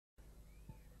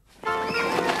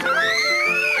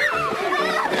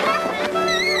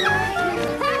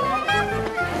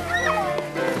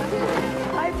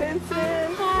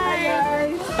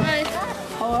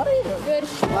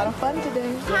fun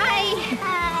today. Hi.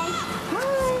 Hi.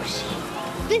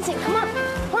 Vincent, come on.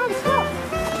 Come on, let's go.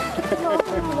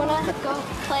 You wanna go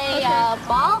play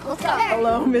ball? Let's go.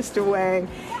 Hello, Mr. Wang.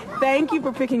 Thank you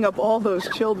for picking up all those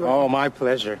children. Oh, my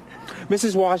pleasure.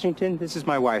 Mrs. Washington, this is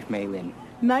my wife, Maylin.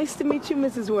 Nice to meet you,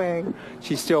 Mrs. Wang.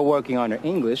 She's still working on her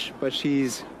English, but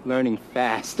she's learning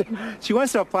fast. She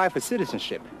wants to apply for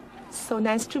citizenship. So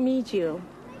nice to meet you.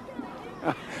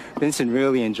 Vincent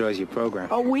really enjoys your program.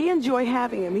 Oh, we enjoy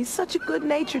having him. He's such a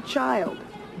good-natured child.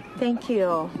 Thank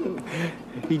you.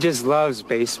 He just loves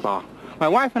baseball. My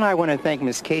wife and I want to thank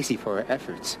Miss Casey for her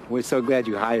efforts. We're so glad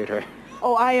you hired her.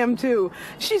 Oh, I am too.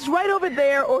 She's right over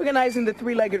there organizing the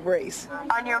three-legged race.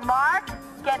 On your mark,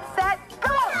 get set, go!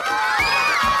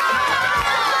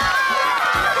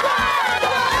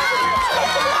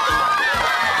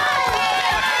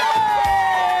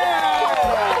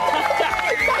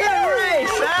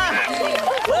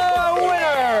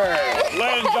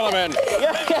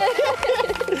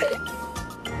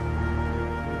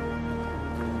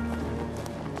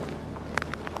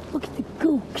 Look at the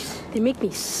gooks. They make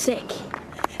me sick.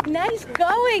 Nice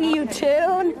going, you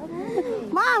two.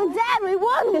 Mom, Dad, we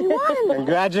won!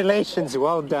 Congratulations,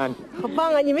 well done. 好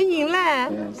棒啊，你们赢了。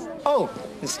 Yes. Oh,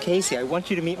 Miss Casey, I want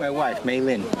you to meet my wife,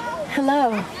 Maylin.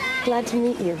 Hello. Glad to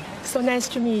meet you. So nice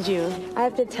to meet you. I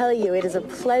have to tell you, it is a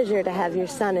pleasure to have your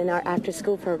son in our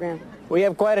after-school program. We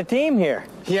have quite a team here.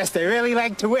 Yes, they really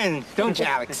like to win, don't you,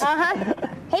 Alex? Uh-huh.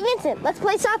 Hey, Vincent, let's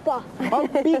play softball. Oh,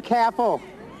 be careful.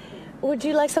 Would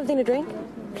you like something to drink?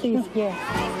 Please, yes.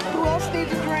 Who else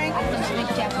needs a drink? Can you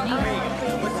speak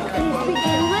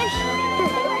English?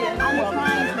 I'm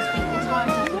trying to speak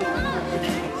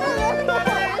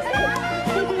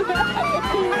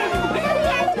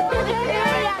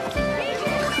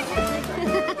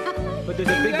But there's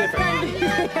a big difference.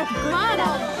 Come on.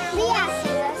 Leah,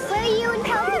 where are you and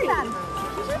Kelsey from?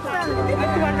 From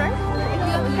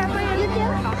you do?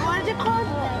 What is it called?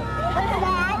 What's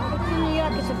that? It's in New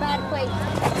York. It's a bad place.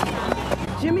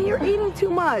 Jimmy, you're eating too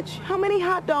much. How many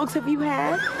hot dogs have you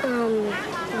had?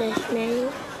 This many.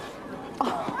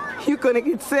 Oh, you're gonna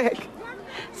get sick.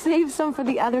 Save some for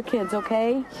the other kids,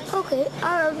 okay? Okay,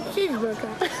 cheeseburger.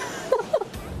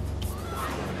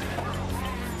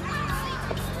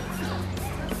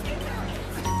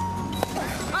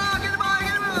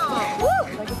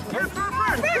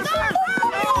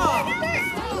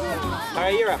 All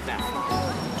right, you're up now.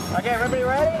 Okay, everybody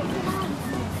ready?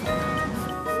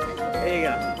 There you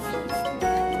go.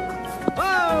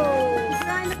 Whoa!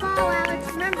 Trying the ball,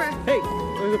 Alex. Remember. Hey,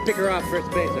 we're gonna pick her off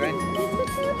first base, all right?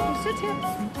 Sit here.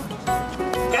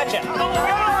 Gotcha!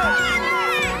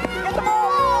 Get the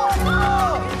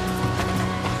ball!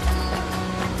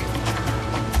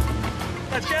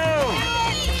 Let's go!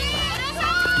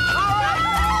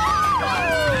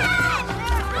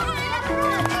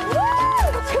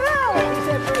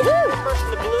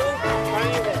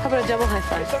 How about a double high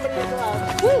five?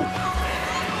 Woo!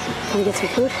 Can we get some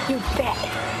food? You bet.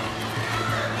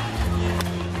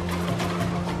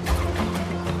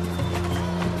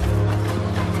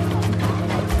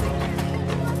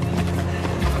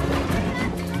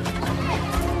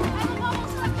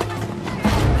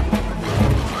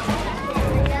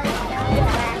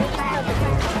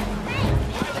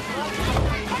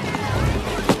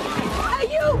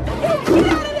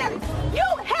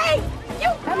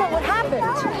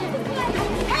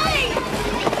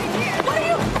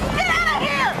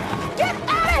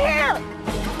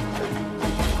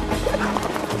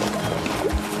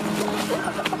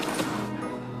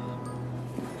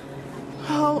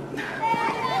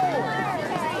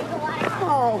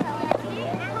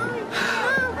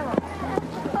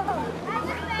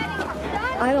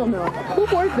 I don't know. Who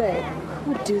were they?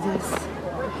 Who would do this?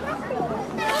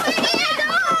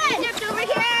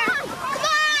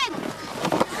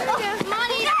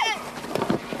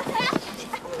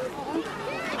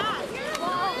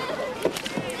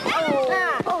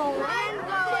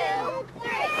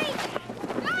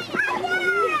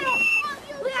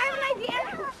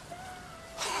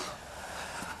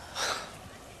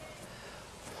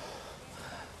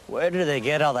 Where do they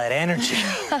get all that energy?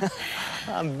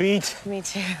 I'm beat. Me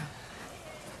too.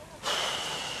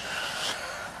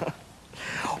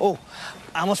 Oh,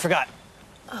 I almost forgot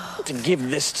to give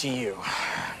this to you.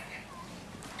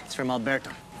 It's from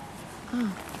Alberto.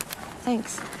 Oh,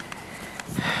 thanks.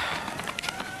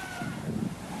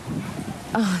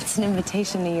 Oh, it's an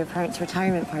invitation to your parents'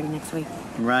 retirement party next week.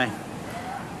 Right.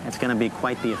 It's gonna be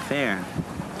quite the affair.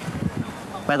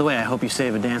 By the way, I hope you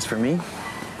save a dance for me.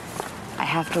 I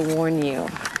have to warn you,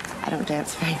 I don't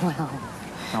dance very well.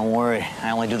 Don't worry, I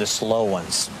only do the slow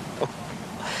ones.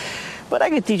 But I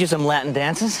could teach you some Latin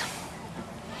dances.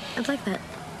 I'd like that.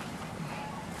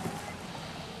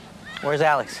 Where's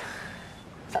Alex?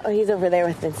 Oh, he's over there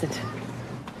with Vincent.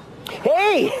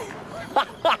 Hey!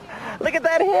 Look at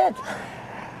that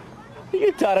hit!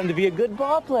 You taught him to be a good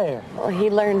ball player. Well, he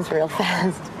learns real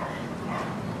fast.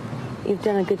 You've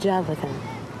done a good job with him.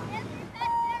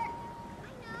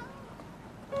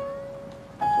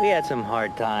 We had some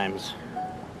hard times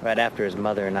right after his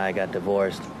mother and I got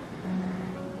divorced.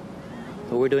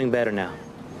 But we're doing better now.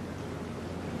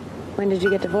 When did you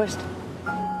get divorced?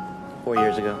 4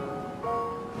 years ago.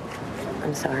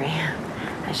 I'm sorry.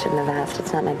 I shouldn't have asked.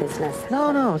 It's not my business.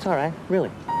 No, it's all right.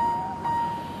 Really.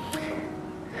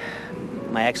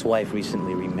 My ex-wife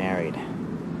recently remarried.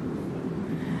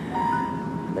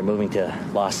 They're moving to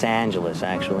Los Angeles,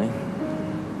 actually.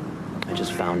 I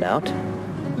just found out.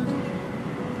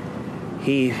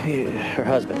 Her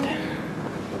husband,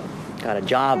 got a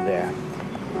job there.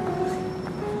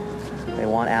 They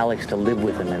want Alex to live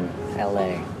with them in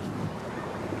L.A.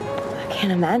 I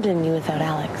can't imagine you without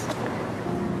Alex.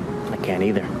 I can't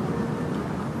either.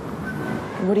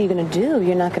 What are you going to do?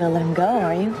 You're not going to let him go,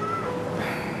 are you?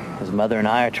 His mother and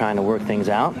I are trying to work things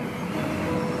out.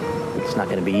 It's not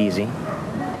going to be easy.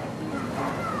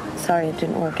 Sorry it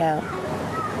didn't work out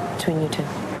between you two.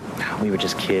 We were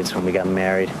just kids when we got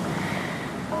married.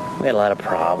 We had a lot of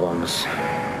problems.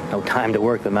 No time to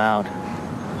work them out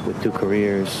with 2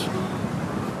 careers.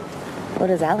 What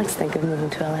does Alex think of moving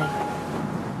to L.A.?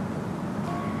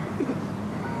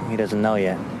 He doesn't know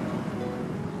yet.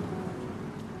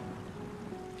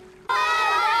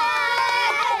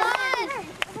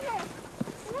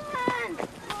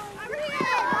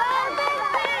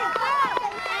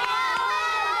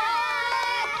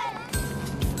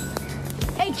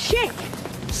 Hey, chick!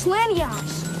 Slanty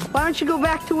eyes! Why don't you go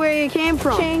back to where you came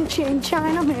from? Ching, ching,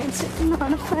 Chinaman sitting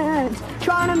on a fence,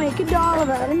 trying to make $1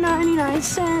 out of 99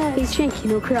 cents. Hey, Chink, you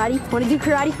know karate? Want to do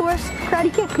karate for us?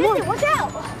 Karate kick, come on. Watch out!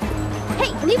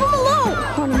 Hey, leave him alone!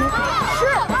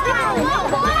 Sure!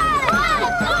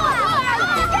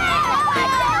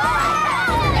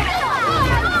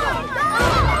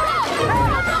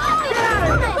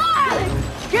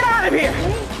 Get out of here!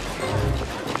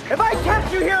 If I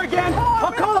catch you here again,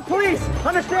 I'll call the police.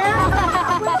 Understand?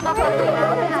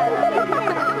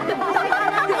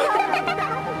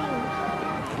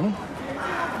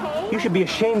 You should be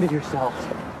ashamed of yourselves.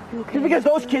 Just because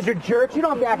those kids are jerks, you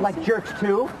don't have to act like jerks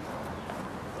too.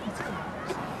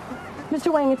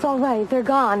 Mr. Wang, it's all right. They're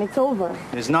gone. It's over.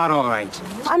 It's not all right.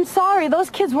 I'm sorry. Those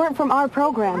kids weren't from our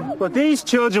program. Well, these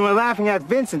children were laughing at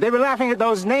Vincent. They were laughing at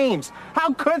those names.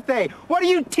 How could they? What are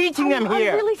you teaching them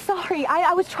here? I'm really sorry.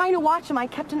 I was trying to watch them. I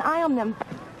kept an eye on them.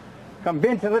 Come,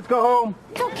 Vincent, let's go home.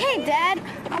 It's okay, Dad.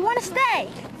 I want to stay.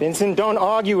 Vincent, don't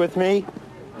argue with me.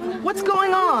 What's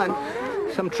going on?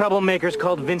 Some troublemakers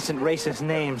called Vincent racist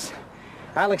names.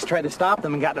 Alex tried to stop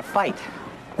them and got in a fight.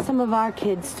 Some of our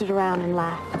kids stood around and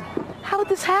laughed. How did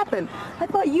this happen? I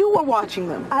thought you were watching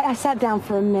them. I sat down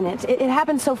for a minute. It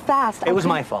happened so fast. It was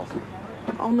my fault.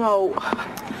 Oh, no.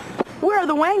 Where are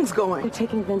the Wangs We're going?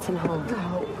 taking Vincent home.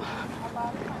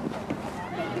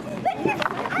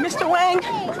 Mr. Wang?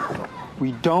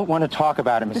 We don't want to talk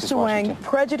about it, Mrs. Mr. Wang, Washington.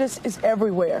 prejudice is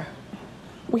everywhere.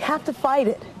 We have to fight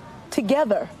it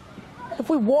together. If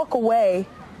we walk away,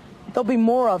 there'll be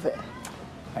more of it.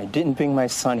 I didn't bring my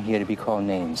son here to be called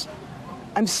names.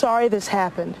 I'm sorry this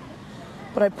happened,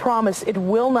 but I promise it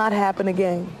will not happen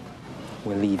again.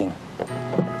 We're leaving.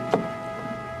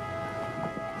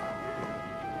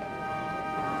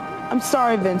 I'm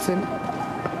sorry, Vincent.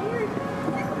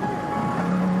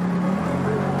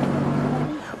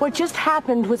 What just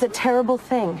happened was a terrible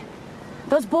thing.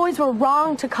 Those boys were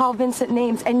wrong to call Vincent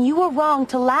names, and you were wrong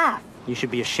to laugh. You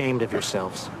should be ashamed of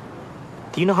yourselves.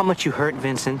 Do you know how much you hurt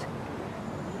Vincent?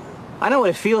 I know what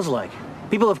it feels like.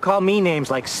 People have called me names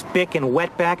like Spick and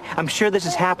Wetback. I'm sure this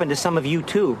has happened to some of you,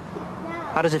 too.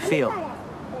 How does it feel?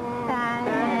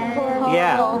 Bad.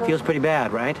 Yeah, it feels pretty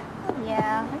bad, right?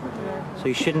 Yeah. So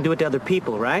you shouldn't do it to other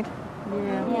people, right?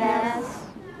 Yes.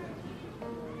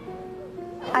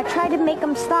 I tried to make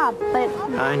them stop, but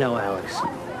I know, Alex.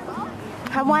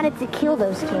 I wanted to kill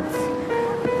those kids.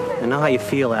 I know how you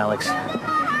feel, Alex.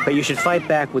 But you should fight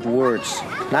back with words,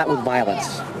 not with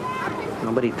violence.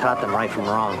 Nobody taught them right from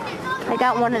wrong. I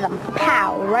got one of them,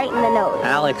 pow, right in the nose.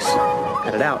 Alex,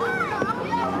 cut it out.